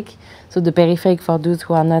périphérique. So the périphérique, for those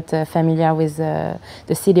who are not familiar with the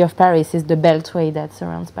city of Paris, is the beltway that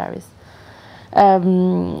surrounds Paris.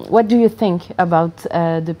 What do you think about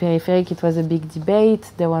the périphérique? It was a big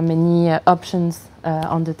debate. There were many options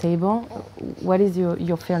on the table. What is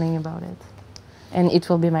your feeling about it? And it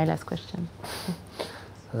will be my last question.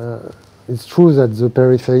 It's true that the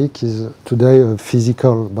périphérique is today a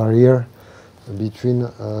physical barrier between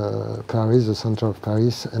Paris, the center of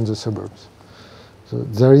Paris, and the suburbs. So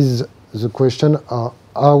there is the question of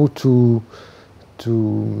how to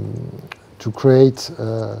create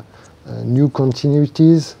new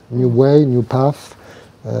continuities, new way, new path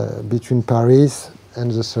between Paris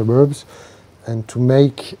and the suburbs, and to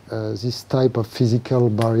make this type of physical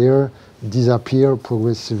barrier disappear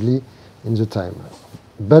progressively in the time.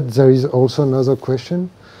 But there is also another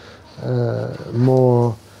question,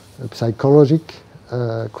 more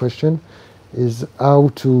psychological question, is how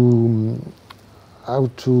to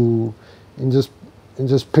in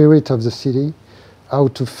the spirit of the city, how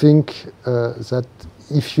to think that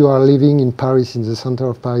if you are living in Paris, in the center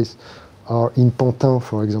of Paris, or in Pantin,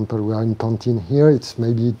 for example, we are in Pantin here, it's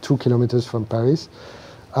maybe 2 kilometers from Paris,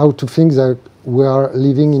 how to think that we are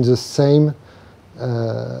living in the same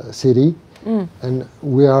city, and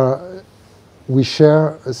we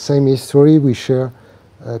share the same history, we share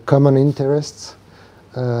common interests,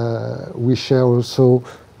 we share also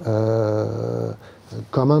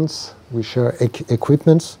commons, we share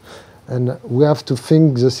equipments, and we have to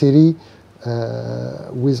think the city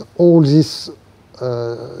with all these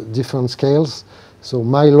different scales. So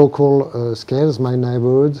my local scales, my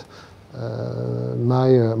neighborhood,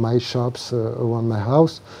 my shops around my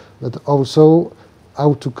house, but also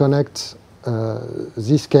how to connect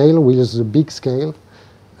this scale with the big scale,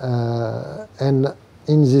 and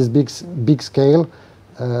in this big scale,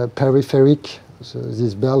 peripheric, so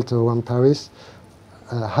this belt around Paris,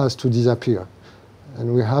 has to disappear,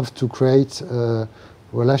 and we have to create a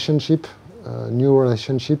relationship, new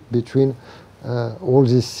relationship between all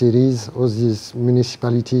these cities, all these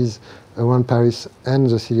municipalities around Paris and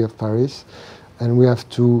the city of Paris, and we have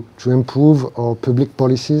to improve our public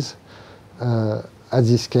policies at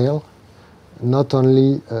this scale, not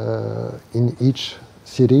only in each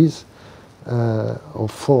cities or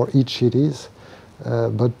for each cities,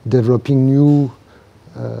 but developing new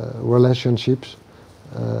relationships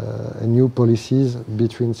and new policies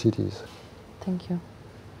between cities. Thank you.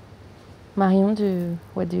 Marion,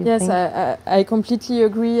 what do you think? Yes, I completely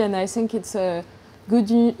agree, and I think it's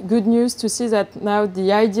good news to see that now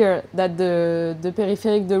the idea that the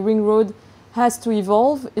peripheric, the ring road, has to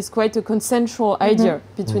evolve is quite a consensual idea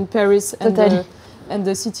between Paris and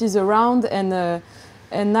the cities around, and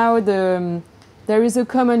now there is a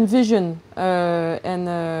common vision,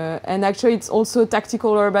 and actually it's also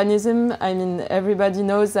tactical urbanism. I mean, everybody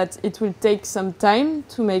knows that it will take some time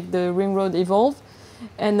to make the ring road evolve,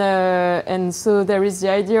 and so there is the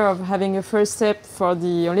idea of having a first step for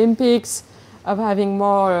the Olympics, of having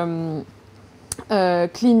more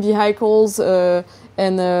clean vehicles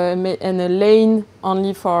and a lane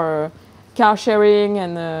only for car sharing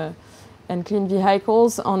and clean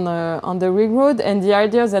vehicles on the ring road, and the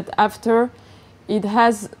idea that after it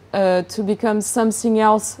has to become something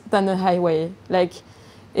else than a highway. Like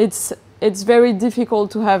it's very difficult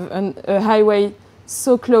to have a highway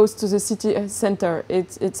so close to the city center.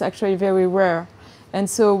 It's actually very rare, and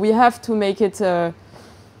so we have to make it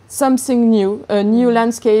something new, a new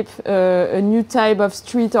landscape, a new type of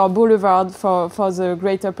street or boulevard for the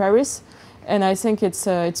Greater Paris. And I think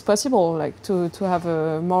it's possible, like to have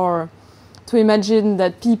a more, to imagine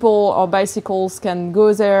that people or bicycles can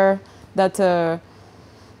go there, that there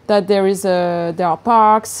are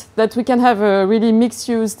parks, that we can have a really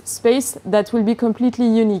mixed-use space that will be completely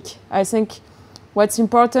unique. I think what's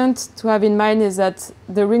important to have in mind is that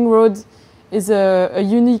the ring road is a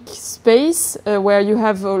unique space where you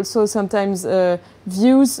have also sometimes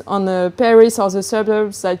views on Paris or the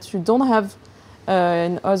suburbs that you don't have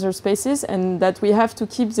in other spaces, and that we have to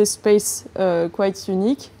keep this space quite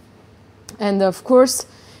unique. And of course,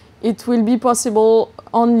 it will be possible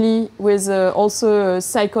only with also a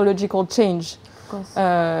psychological change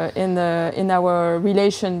in our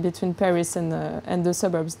relation between Paris and the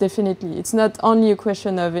suburbs. Definitely, it's not only a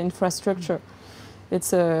question of infrastructure.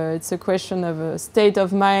 It's a question of a state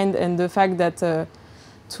of mind and the fact that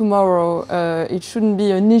tomorrow it shouldn't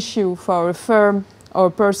be an issue for a firm or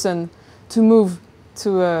a person to move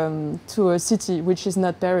to a city which is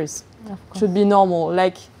not Paris. It should be normal,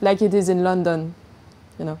 like it is in London,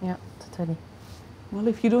 you know. Yeah, totally. Well,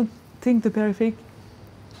 if you don't think the periphery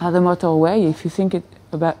as a motorway, if you think it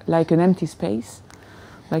about like an empty space,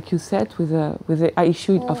 like you said, with the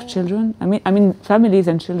issue of children. I mean, families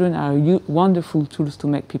and children are wonderful tools to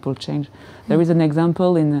make people change. There is an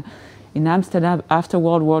example in Amsterdam after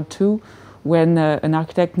World War II, when an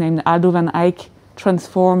architect named Aldo van Eyck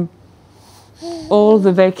transformed all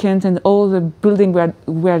the vacant and all the buildings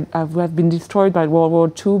where have been destroyed by World War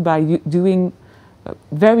II by doing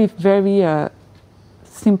very, very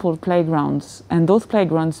simple playgrounds, and those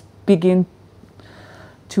playgrounds begin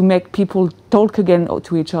to make people talk again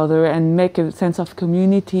to each other and make a sense of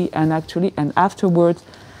community. And actually, and afterwards,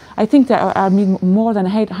 I think there are more than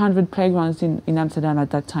 800 playgrounds in Amsterdam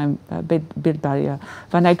at that time, built by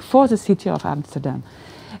Van Eyck for the city of Amsterdam.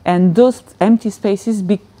 And those empty spaces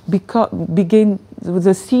begin with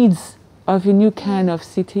the seeds of a new kind of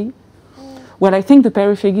city. Well, I think the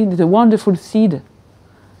periphery is a wonderful seed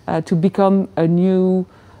to become for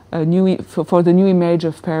the new image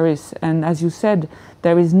of Paris. And as you said,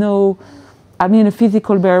 there is no, I mean, a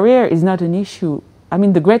physical barrier is not an issue. I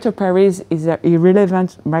mean, the Greater Paris is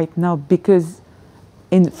irrelevant right now because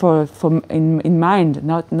in mind,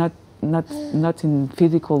 not in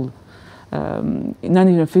physical, not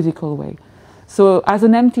in a physical way. So as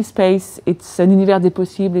an empty space, it's an univers des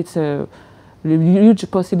possibles. It's a huge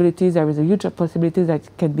possibilities. There is a huge possibility that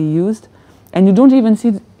can be used, and you don't even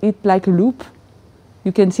see it like a loop.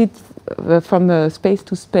 You can see it from space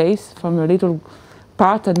to space, from a little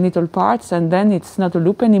part and little parts, and then it's not a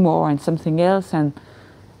loop anymore and something else, and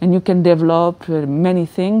you can develop many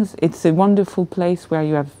things. It's a wonderful place where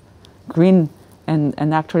you have green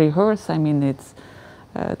and actually earth. I mean, it's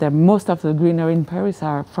most of the greenery in Paris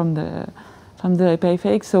are from the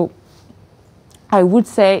periphery. So I would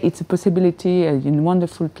say it's a possibility, a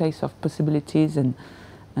wonderful place of possibilities, and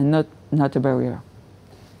not a barrier.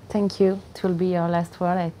 Thank you. It will be your last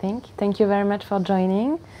word, I think. Thank you very much for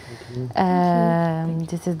joining.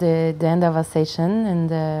 This is the end of our session,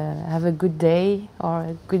 and have a good day or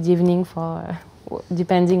a good evening for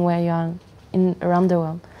depending where you are around the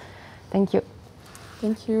world. Thank you.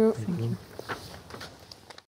 Thank you. Thank you.